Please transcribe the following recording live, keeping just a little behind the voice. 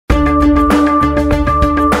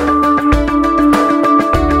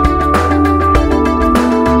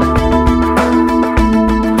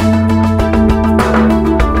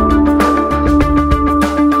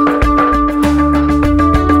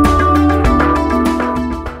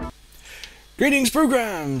Greetings,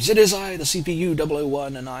 programs! It is I, the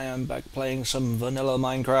CPU-001, and I am back playing some vanilla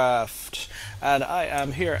Minecraft. And I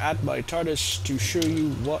am here at my TARDIS to show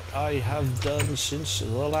you what I have done since the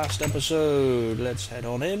last episode. Let's head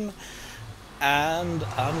on in, and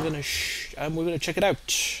we're gonna check it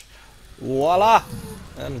out. Voila!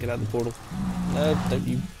 And get out of the portal. No, don't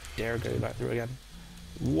you dare go back through again.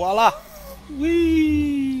 Voila!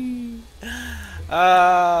 Whee!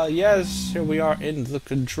 Yes, here we are in the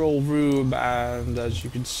control room, and as you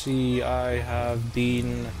can see, I've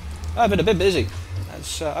been a bit busy.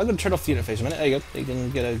 I'm going to turn off the interface a minute. There you go. You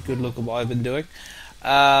can get a good look at what I've been doing.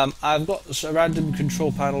 I've got a random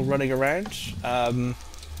control panel running around,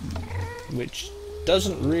 which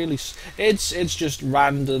doesn't really... It's just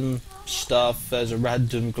random stuff. There's a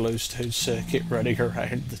random glowstone circuit running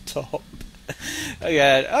around the top.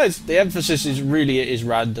 Yeah, the emphasis is really it is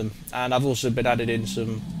random, and I've also been added in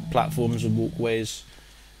some platforms and walkways.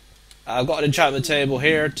 I've got an enchantment table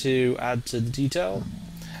here to add to the detail,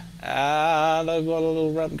 and I've got a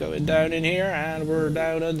little ramp going down in here, and we're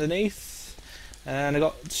down underneath, and I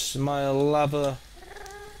got my lava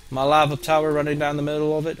tower running down the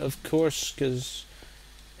middle of it, of course, because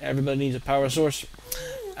everybody needs a power source,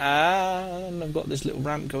 and I've got this little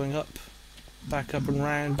ramp going up. Back up and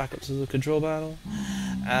round, back up to the control panel,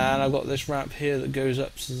 and I've got this ramp here that goes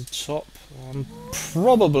up to the top. I'm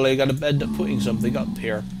probably going to end up putting something up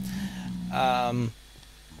here. I'm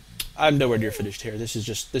nowhere near finished here. This is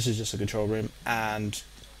just a control room, and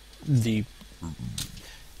it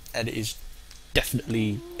is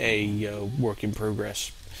definitely a work in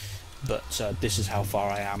progress. But this is how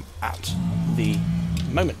far I am at the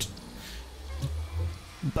moment.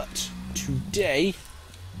 But today,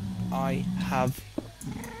 I have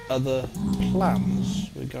other plans.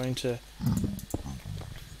 We're going to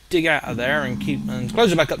dig out of there and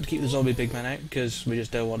close it back up to keep the zombie pigman out, because we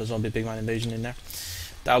just don't want a zombie pigman invasion in there.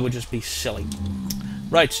 That would just be silly.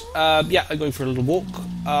 Right, yeah, I'm going for a little walk.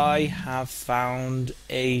 I have found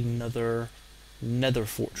another Nether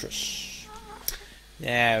Fortress.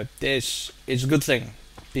 Now, this is a good thing,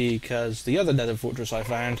 because the other Nether Fortress I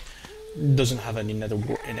found doesn't have any nether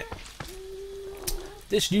wart in it.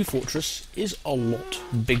 This new fortress is a lot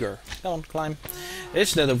bigger. Come on, climb.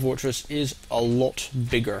 This Nether Fortress is a lot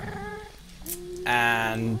bigger,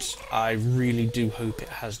 and I really do hope it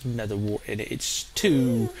has nether wart in it. It's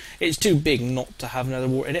too big not to have nether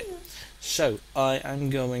wart in it. So I am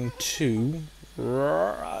going to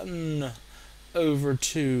run over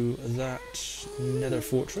to that Nether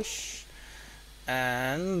Fortress,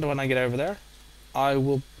 and when I get over there, I'm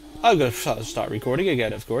going to start recording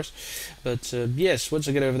again, of course. But yes, once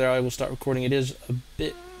I get over there, I will start recording. It is a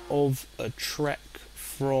bit of a trek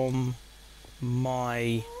from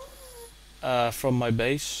my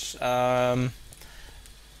base, and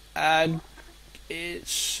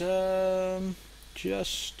it's sort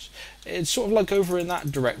of like over in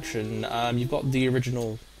that direction. You've got the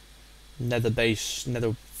original Nether base,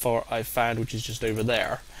 Nether Fort I found, which is just over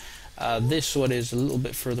there. This one is a little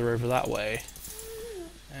bit further over that way.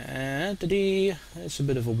 It's a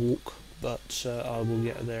bit of a walk, but I will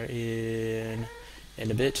get there in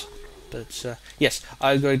a bit. But yes,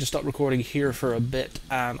 I'm going to stop recording here for a bit,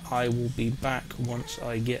 and I will be back once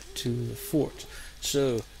I get to the fort.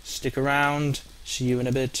 So stick around, see you in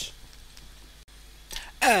a bit.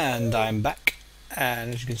 And I'm back,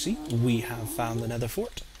 and as you can see, we have found the Nether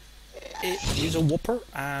Fort. It is a whopper,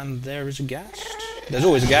 and there is a ghast. There's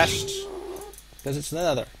always a ghast, because it's the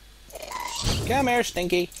Nether. Come here,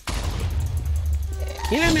 Stinky.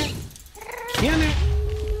 Come here. Come here.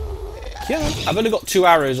 Come on. I've only got 2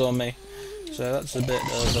 arrows on me, so that's a bit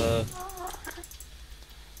of a...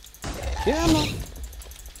 Come on.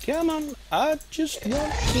 Come on. I just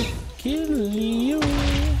want to kill you.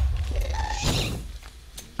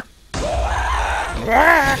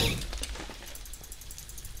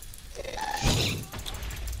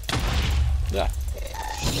 Yeah.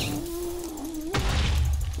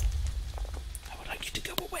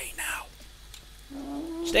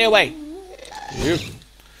 Stay away!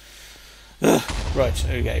 Right,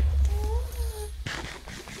 okay.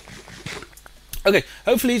 Okay,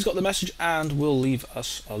 hopefully he's got the message and will leave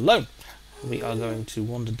us alone. We are going to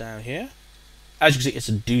wander down here. As you can see, it's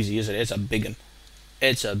a doozy, isn't it? It's a big one.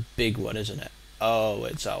 It's a big one, isn't it? Oh,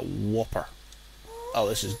 it's a whopper. Oh,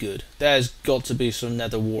 this is good. There's got to be some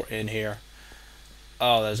nether wart in here.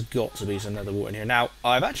 Oh, there's got to be some nether wart in here. Now,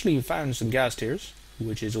 I've actually found some ghast tears,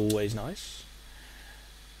 which is always nice.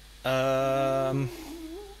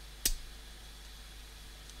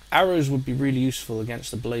 Arrows would be really useful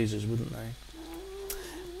against the blazers, wouldn't they?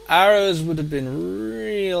 Arrows would have been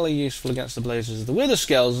really useful against the blazes. The wither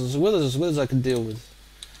skeletons, the withers I can deal with.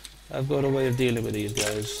 I've got a way of dealing with these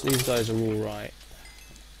guys. These guys are alright.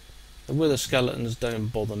 The wither skeletons don't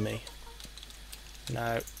bother me.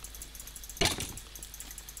 No.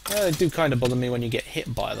 They do kind of bother me when you get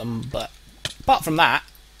hit by them, but apart from that,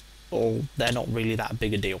 well, they're not really that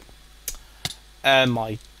big a deal.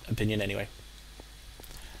 My opinion, anyway.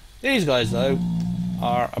 These guys, though,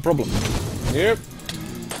 are a problem. Yep.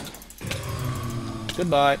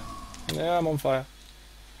 Goodbye. Yeah, I'm on fire.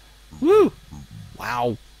 Woo!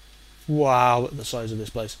 Wow. Wow, at the size of this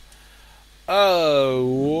place.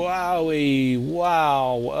 Oh, wowie.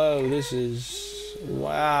 Wow. Oh, this is...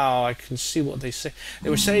 Wow, I can see what they say. They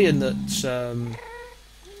were saying that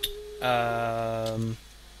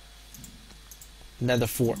Nether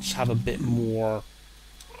Forts have a bit more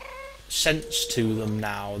sense to them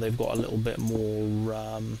now. They've got a little bit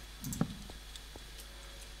more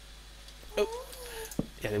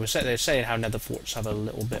yeah, they were saying how Nether Forts have a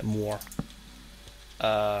little bit more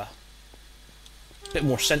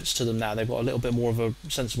sense to them now. They've got a little bit more of a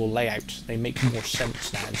sensible layout. They make more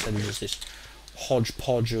sense now instead of just this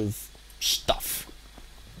hodgepodge of stuff.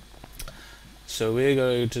 So we're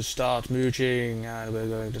going to start mooching and we're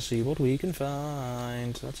going to see what we can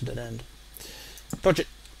find. That's a dead end. Project.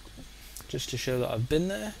 Just to show that I've been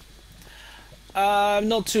there. I'm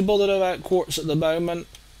not too bothered about quartz at the moment.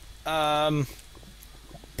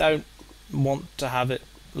 Don't want to have it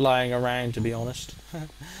lying around, to be honest.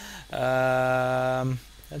 Let's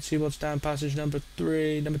see what's down passage number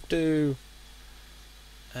 2.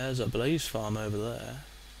 There's a blaze farm over there.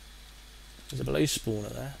 There's a blaze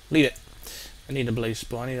spawner there. Leave it. I need a blaze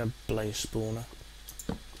spawner. I need a blaze spawner.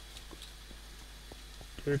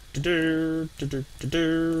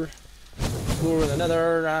 More in the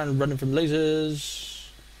nether and running from blazes.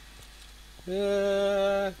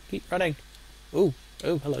 Keep running. Oh,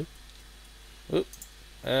 hello. Oh,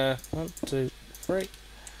 1, 2, 3.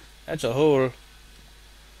 That's a hole.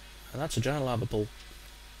 And that's a giant lava pool.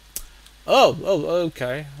 Oh,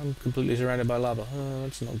 okay. I'm completely surrounded by lava. Oh,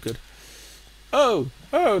 that's not good. Oh,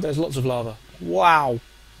 there's lots of lava. Wow.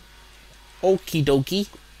 Okie dokie.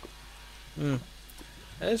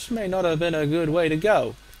 This may not have been a good way to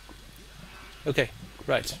go. Okay,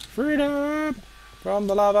 right. Freedom from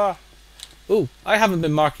the lava. Ooh, I haven't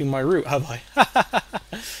been marking my route, have I?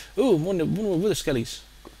 Ooh, one with the skellies.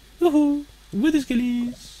 Woohoo! With the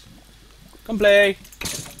skellies. Come play.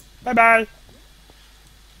 Bye-bye.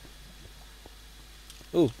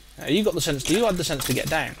 Ooh, you got the sense. You had the sense to get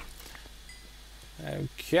down.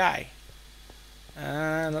 Okay.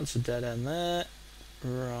 And that's a dead end there.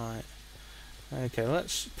 Right. Okay,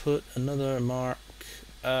 let's put another mark.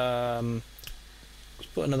 Let's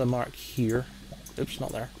put another mark here. Oops,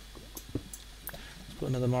 not there. Let's put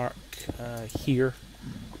another mark here.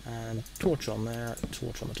 And torch on there,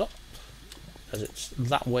 torch on the top. Because it's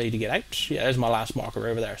that way to get out. Yeah, there's my last marker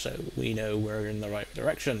over there, so we know we're in the right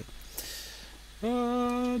direction.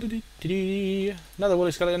 Another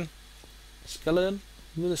woolly skeleton. Skeleton?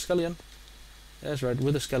 With a skeleton. That's right,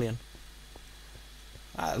 with a skeleton.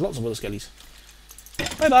 Ah, there's lots of wither skellies.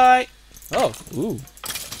 Bye bye! Oh, ooh.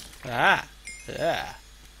 Ah, yeah.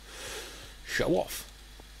 Show off.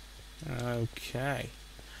 Okay.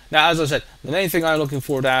 Now, as I said, the main thing I'm looking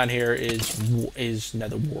for down here is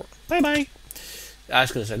nether wart. Bye bye! I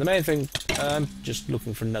was going to say, the main thing, I'm just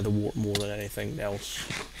looking for nether wart more than anything else.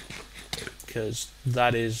 Because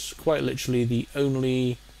that is quite literally the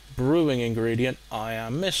only brewing ingredient I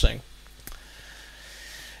am missing.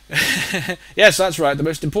 Yes, that's right. The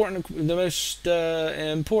most important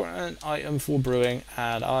item for brewing,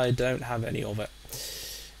 and I don't have any of it.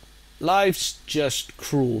 Life's just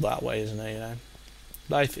cruel that way, isn't it? You know,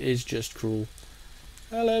 life is just cruel.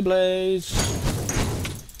 Hello, Blaze.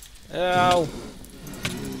 Ow.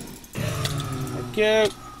 Thank you.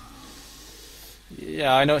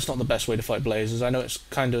 Yeah, I know it's not the best way to fight blazes. I know it's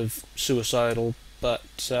kind of suicidal, but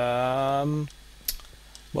well,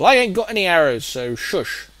 I ain't got any arrows, so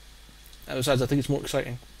shush. Besides, I think it's more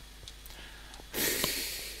exciting.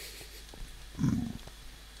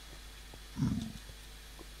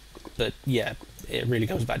 But yeah, it really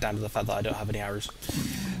comes back down to the fact that I don't have any arrows.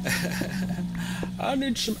 I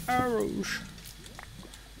need some arrows.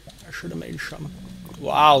 I should have made some.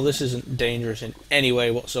 Wow, this isn't dangerous in any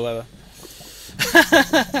way whatsoever.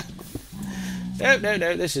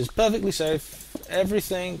 No, this is perfectly safe.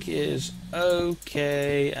 Everything is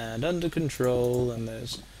okay and under control, and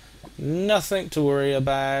there's nothing to worry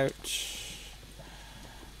about.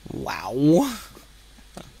 Wow.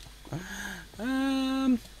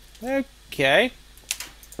 Okay.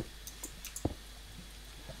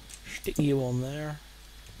 Stick you on there.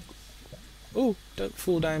 Oh, don't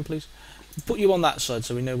fall down, please. Put you on that side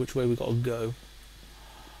so we know which way we got to go.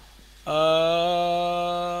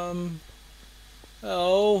 Oh.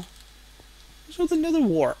 What's with the Nether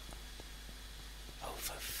Wart? Oh,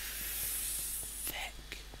 for feck.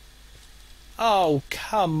 Oh,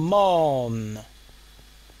 come on. There's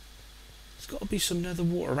got to be some Nether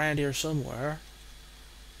Wart around here somewhere.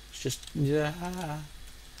 It's just... yeah.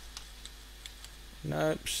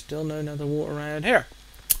 Nope, still no Nether Wart around here.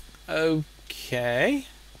 Okay.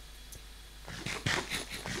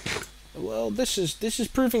 Well, this is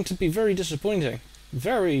proving to be very disappointing.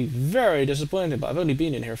 Very, very disappointing, but I've only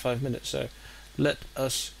been in here 5 minutes, so let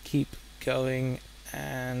us keep going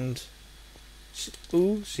and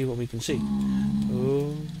see what we can see.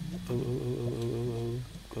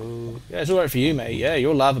 Yeah, it's alright for you, mate. Yeah,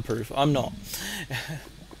 you're lava proof. I'm not.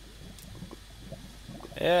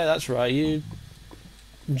 Yeah, that's right. You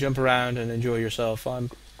jump around and enjoy yourself. I'm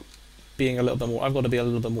being a little bit more... I've got to be a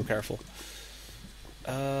little bit more careful.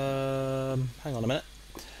 Hang on a minute.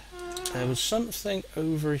 There was something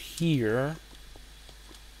over here.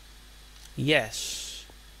 Yes.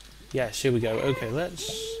 Yes, here we go. Okay,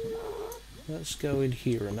 let's go in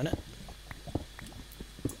here a minute.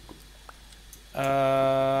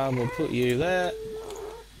 We'll put you there.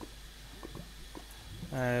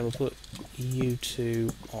 And we'll put you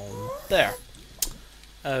two on there.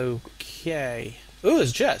 Okay. Oh,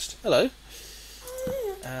 there's a chest. Hello.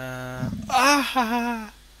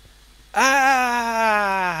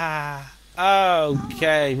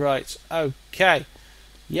 Okay, right. Okay.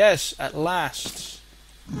 Yes, at last.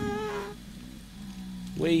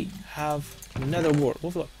 We have Nether Wart.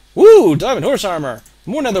 Woo! Diamond horse armor!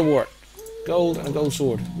 More Nether Wart! Gold and a gold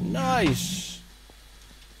sword. Nice!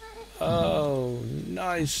 Oh,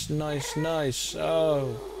 nice, nice, nice.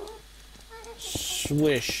 Oh.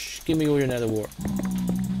 Swish. Give me all your Nether Wart.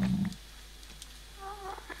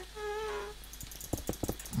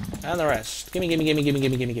 And the rest. Gimme, gimme, gimme, gimme,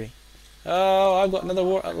 gimme, gimme, gimme. Oh, I've got Nether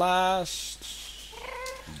Wart at last.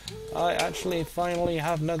 I actually finally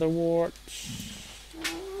have Nether Wart.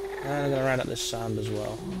 And I'm going to round up this sand as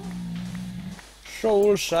well.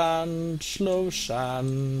 Soul sand, slow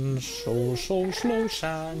sand, slow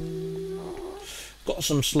sand. Got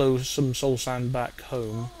some soul sand back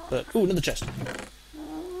home, but ooh, another chest.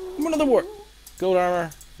 Another Wart. Gold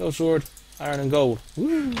armor, gold sword, iron and gold.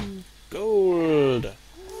 Woo, gold.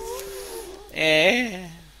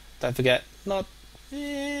 Don't forget, not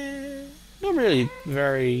really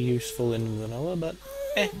very useful in vanilla, but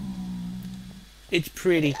it's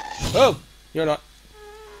pretty. Oh, you're not.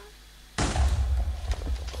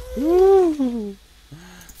 Woo!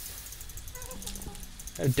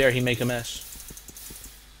 How dare he make a mess?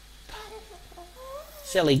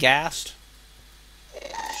 Silly ghast.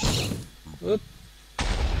 Whoop.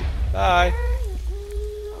 Bye.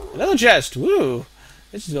 Another chest. Woo!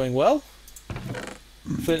 This is going well.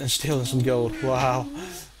 Flint and steel and some gold. Wow.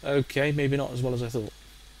 Okay, maybe not as well as I thought.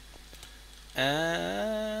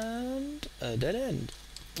 And a dead end.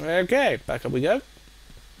 Okay, back up we go.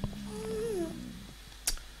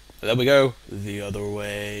 There we go. The other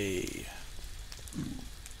way.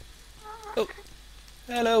 Oh.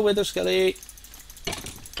 Hello, Wither Skelly.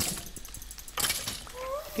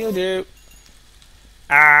 Killed you.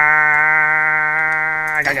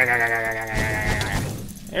 Ah!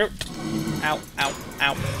 Ow, ow,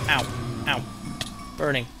 ow, ow, ow.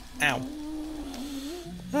 Burning. Ow.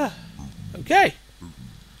 Ah. Okay.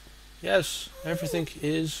 Yes, everything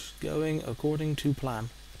is going according to plan.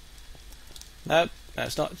 Nope, no,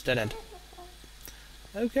 it's not. It's dead end.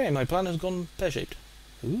 Okay, my plan has gone pear-shaped.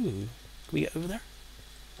 Ooh, can we get over there?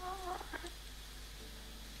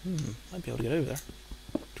 Might be able to get over there.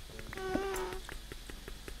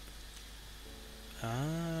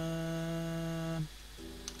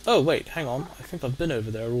 Oh, wait, hang on. I think I've been over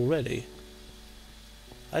there already.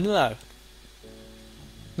 I don't know.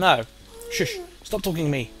 No. Shush. Stop talking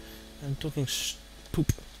to me. I'm talking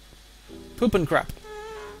poop. Poop and crap.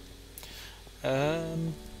 I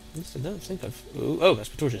don't think I've... Oh, that's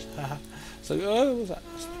my torches. Haha. So, oh, what's that?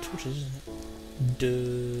 That's my torches, isn't it?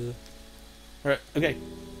 Duh. Right, okay.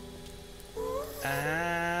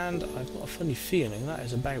 And I've got a funny feeling that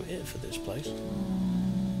is about it for this place.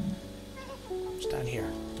 What's down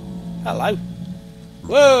here? Hello.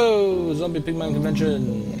 Whoa! Zombie Pigman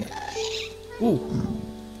Convention. Ooh.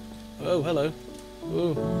 Oh, hello.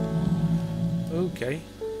 Ooh. Okay.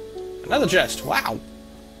 Another chest. Wow.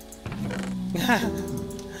 I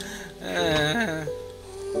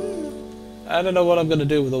don't know what I'm going to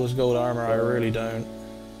do with all this gold armor. I really don't.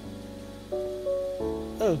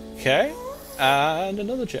 Okay. And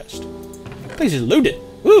another chest. The place is loaded.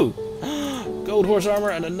 Woo! Gold horse armor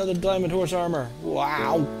and another diamond horse armor.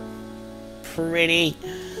 Wow. Pretty.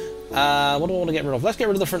 What do I want to get rid of? Let's get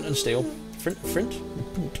rid of the flint and steel. Flint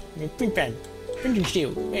pan. Flint and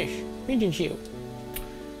steel. Yes. Flint and steel.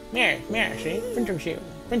 Yeah, see? Flint and steel.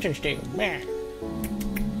 Flint and steel. Yeah.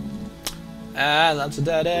 And that's a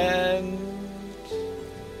dead end.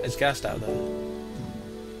 It's gassed out there.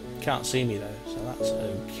 Can't see me though, so that's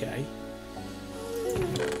okay.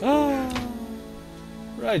 Ah.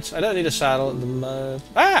 Right, I don't need a saddle at the moment.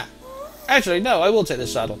 Ah! Actually, no, I will take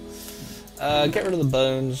this saddle. Get rid of the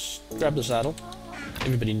bones, grab the saddle.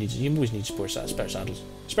 Everybody needs it. You always need spare saddles.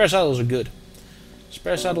 Spare saddles are good.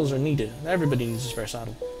 Spare saddles are needed. Everybody needs a spare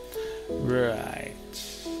saddle. Right.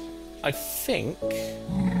 I think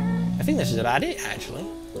this is about it, actually.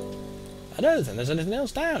 I don't think there's anything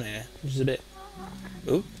else down here, which is a bit...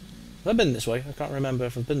 Ooh. Have I been this way? I can't remember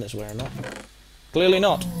if I've been this way or not. Clearly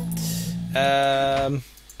not.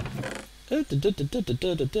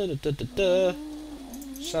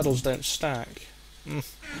 Saddles don't stack. Okay,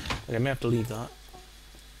 I may have to leave that.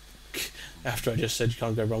 After I just said you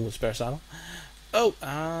can't go wrong with spare saddle. Oh,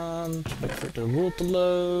 and wait for it to roll to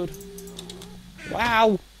load.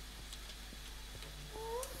 Wow!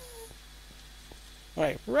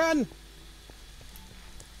 Right, run!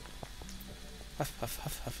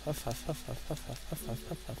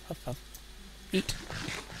 Eat.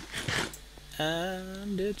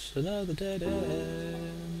 And it's another dead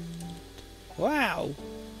end. Wow!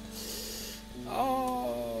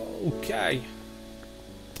 Oh, okay.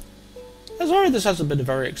 I'm sorry this hasn't been a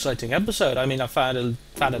very exciting episode. I mean, I found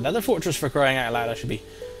another fortress, for crying out loud. I should be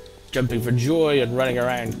jumping for joy and running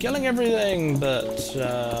around killing everything, but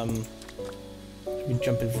should be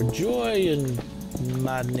jumping for joy and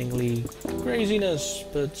maddeningly craziness,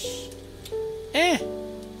 but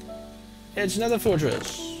it's Nether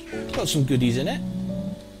Fortress. Got some goodies in it,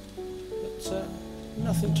 but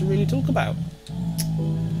nothing to really talk about.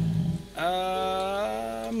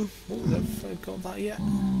 Have I got that yet?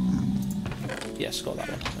 Yes, got that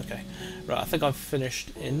one. Okay. Right, I think I've finished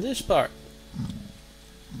in this part.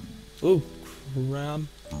 Ooh, crammy.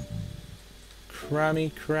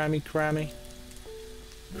 Criminy.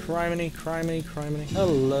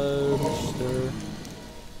 Hello, Mr.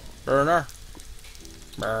 Burner.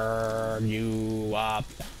 Burn you up.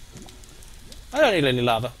 I don't need any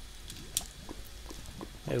lava.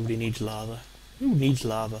 Nobody needs lava. Who needs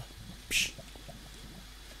lava? Psh.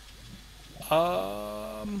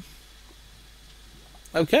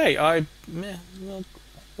 Okay, well, I've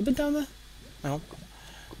been down there? No.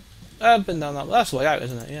 I've been down that. That's the way out,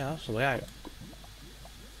 isn't it? Yeah, that's the way out.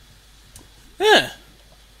 Yeah.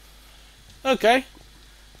 Okay.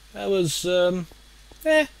 That was, that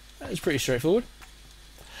was pretty straightforward.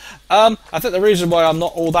 I think the reason why I'm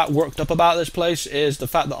not all that worked up about this place is the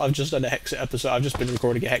fact that I've just done a Hexit episode. I've just been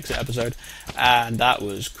recording a Hexit episode, and that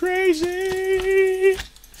was crazy.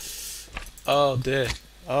 Oh dear.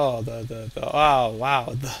 Oh, oh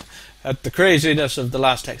wow. The craziness of the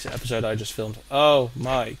last Hexit episode I just filmed. Oh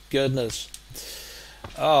my goodness.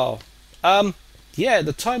 Oh. Yeah, at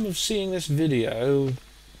the time of seeing this video,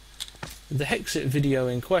 the Hexit video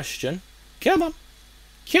in question... Come on!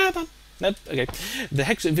 Nope, okay. The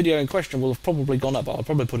Hexit video in question will have probably gone up. I'll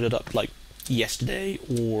probably put it up, like, yesterday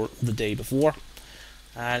or the day before.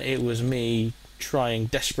 And it was me trying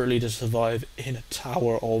desperately to survive in a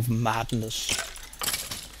tower of madness.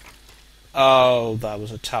 Oh, that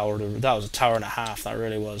was a tower and a half, that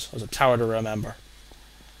really was. It was a tower to remember.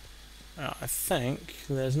 I think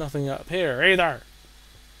there's nothing up here either.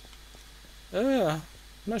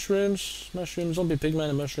 Mushrooms, zombie pigmen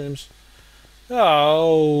and mushrooms.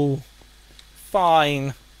 Oh,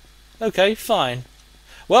 fine. Okay, fine.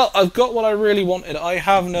 Well, I've got what I really wanted. I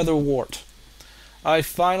have Nether Wart. I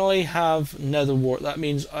finally have Nether Wart. That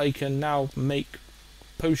means I can now make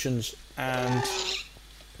potions and...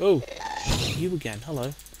 Oh, you again.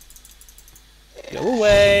 Hello. Go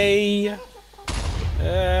away.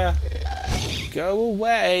 Go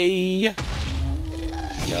away.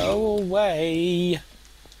 Go away.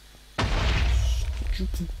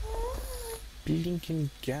 Stupid blinking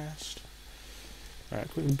ghast. Alright,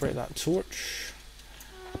 quickly break that torch.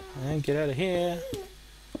 And get out of here.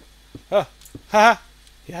 Oh, haha.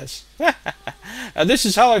 Yes. And this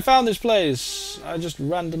is how I found this place. I just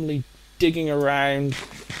randomly digging around,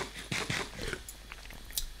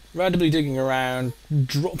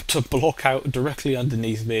 dropped a block out directly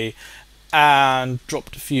underneath me, and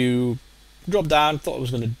dropped down, thought I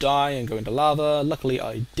was going to die and go into lava. Luckily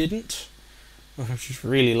I didn't, which is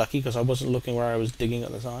really lucky because I wasn't looking where I was digging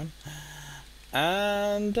at the time.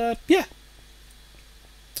 And yeah,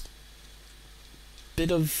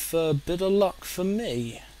 bit of luck for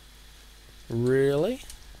me. Really?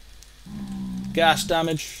 Gas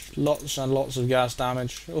damage, lots and lots of gas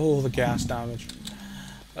damage. All the gas damage.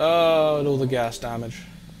 Oh, and all the gas damage.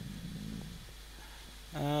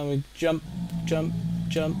 We jump, jump,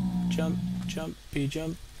 jump, jump, jumpy,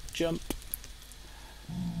 jump, jump.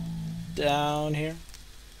 Down here.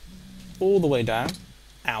 All the way down.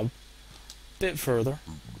 Ow. Bit further.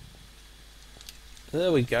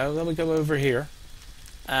 There we go. Then we go over here.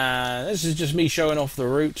 This is just me showing off the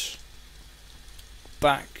route.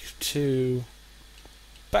 Back to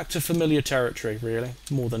familiar territory, really,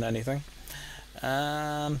 more than anything.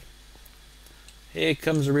 Here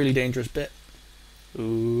comes a really dangerous bit.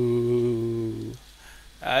 Ooh.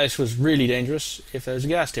 This was really dangerous if there's a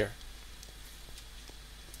ghast here.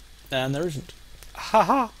 And there isn't.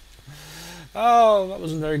 Haha! Oh, that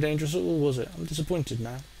wasn't very dangerous at all, was it? I'm disappointed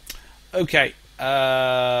now. Okay.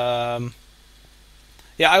 Yeah,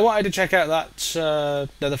 I wanted to check out that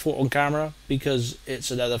Nether Fort on camera because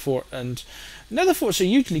it's a Nether Fort, and Nether Forts are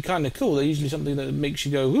usually kind of cool. They're usually something that makes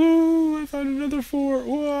you go, "Ooh, I found another fort!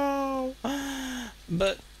 Wow!"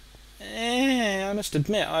 But I must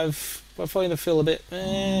admit, I find the feel a bit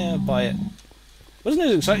by it. Wasn't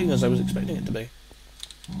as exciting as I was expecting it to be.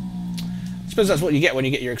 I suppose that's what you get when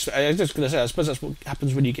you get your. I was just going to say, I suppose that's what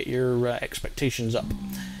happens when you get your expectations up.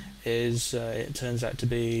 Is it turns out to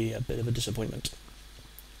be a bit of a disappointment.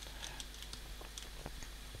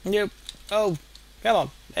 Yep. Oh, come on.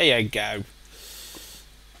 There you go.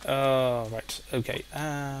 Right. Okay.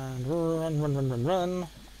 And run.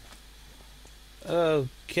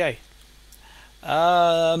 Okay.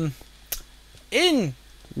 In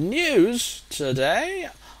news today,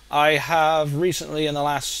 I have recently in the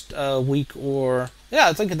last week, or yeah,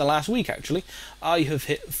 I think in the last week actually, I have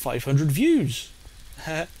hit 500 views.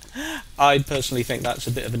 I personally think that's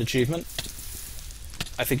a bit of an achievement.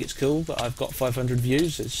 I think it's cool that I've got 500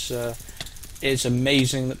 views. It's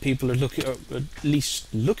amazing that people are at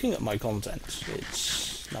least looking at my content.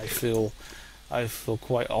 I feel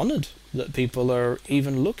quite honoured that people are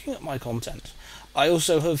even looking at my content. I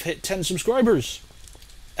also have hit 10 subscribers.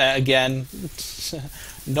 Again,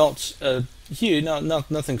 not huge,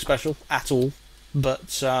 nothing special at all.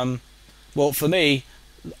 But well, for me,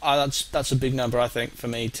 that's a big number. I think for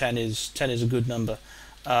me, 10 is a good number.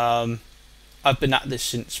 I've been at this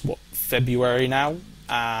since February now,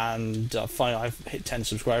 and finally I've hit 10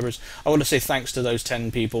 subscribers. I want to say thanks to those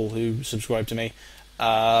 10 people who subscribed to me.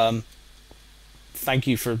 Thank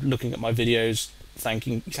you for looking at my videos. Thank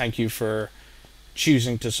you for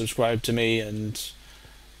choosing to subscribe to me and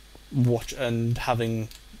watch and having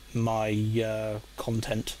my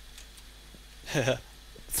content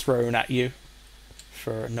thrown at you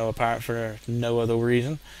for no other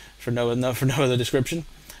reason, for no other description.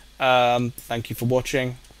 Thank you for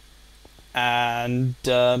watching, and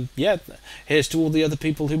yeah, here's to all the other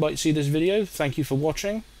people who might see this video. Thank you for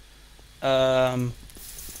watching. I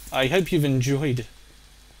hope you've enjoyed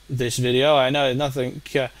this video. I know nothing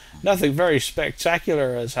very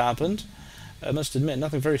spectacular has happened. I must admit,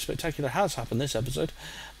 nothing very spectacular has happened this episode.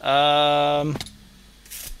 But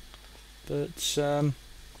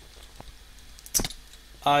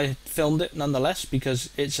I filmed it nonetheless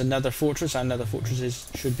because it's a Nether Fortress, and Nether Fortresses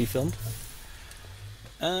should be filmed.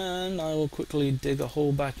 And I will quickly dig a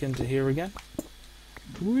hole back into here again.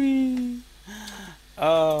 Whee!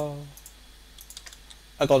 Oh,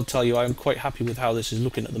 I got to tell you, I'm quite happy with how this is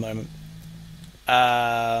looking at the moment.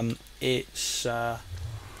 It's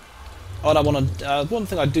what I want to. One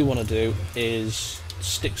thing I do want to do is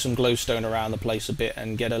stick some glowstone around the place a bit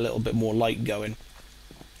and get a little bit more light going.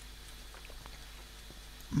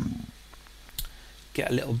 Get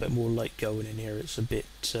a little bit more light going in here. It's a bit.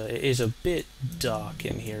 It is a bit dark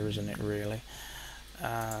in here, isn't it? Really.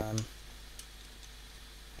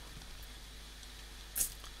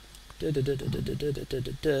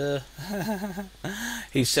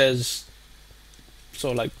 He says,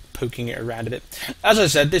 sort of like poking it around a bit. As I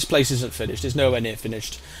said, this place isn't finished. It's nowhere near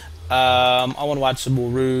finished. I want to add some more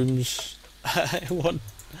rooms. I want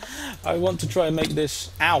to try and make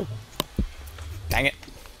this. Ow! Dang it!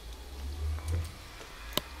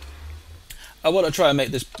 I want to try and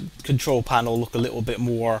make this control panel look a little bit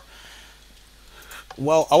more.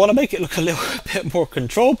 Well, I want to make it look a little bit more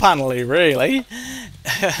control panel-y, really.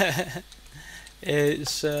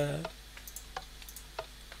 It's oh,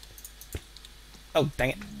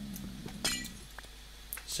 dang it.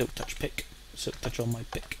 Silk touch pick. Silk touch on my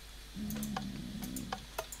pick.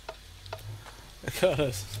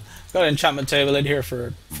 Got an enchantment table in here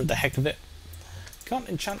for the heck of it. Can't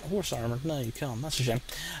enchant horse armor. No, you can't. That's a shame.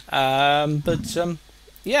 But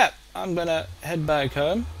yeah, I'm gonna head back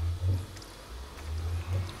home.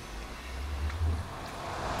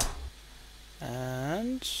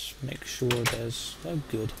 And make sure there's... oh,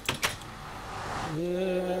 good.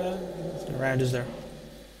 Nothing around, is there?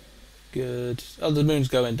 Good. Oh, the moon's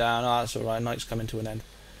going down. Oh, that's alright. Night's coming to an end.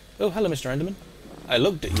 Oh, hello, Mr. Enderman. I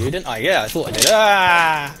looked at you, didn't I? Yeah, I thought I did.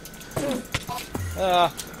 Ah!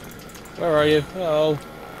 Ah! Where are you? Oh.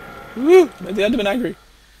 Woo! Made the Enderman angry.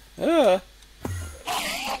 Ah!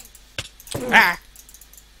 Ah!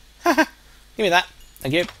 Give me that.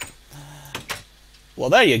 Thank you. Well,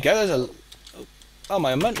 there you go. There's a... oh,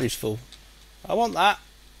 my inventory's full. I want that.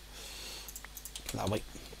 Now, wait.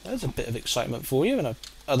 There's a bit of excitement for you in a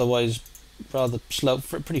otherwise rather slow,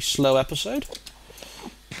 pretty slow episode.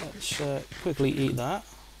 Let's quickly eat that.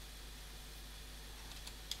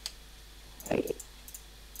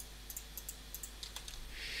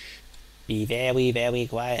 Be very, very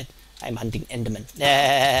quiet. I'm hunting Enderman.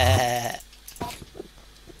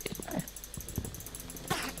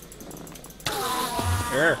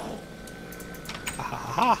 Ha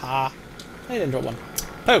ha ha. I didn't drop one.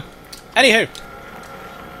 Oh, anywho.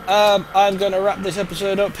 I'm going to wrap this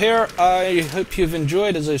episode up here. I hope you've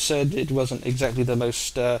enjoyed. As I said, it wasn't exactly the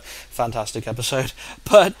most fantastic episode,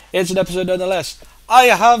 but it's an episode nonetheless. I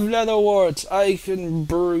have nether warts. I can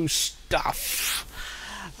brew stuff.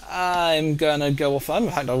 I'm going to go off. In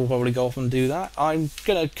fact, I will probably go off and do that. I'm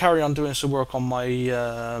going to carry on doing some work on my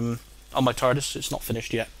TARDIS. It's not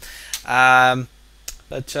finished yet. Yeah,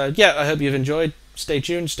 I hope you've enjoyed. Stay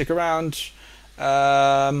tuned. Stick around.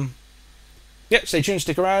 Yeah, stay tuned,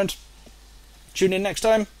 stick around. Tune in next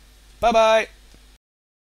time. Bye-bye.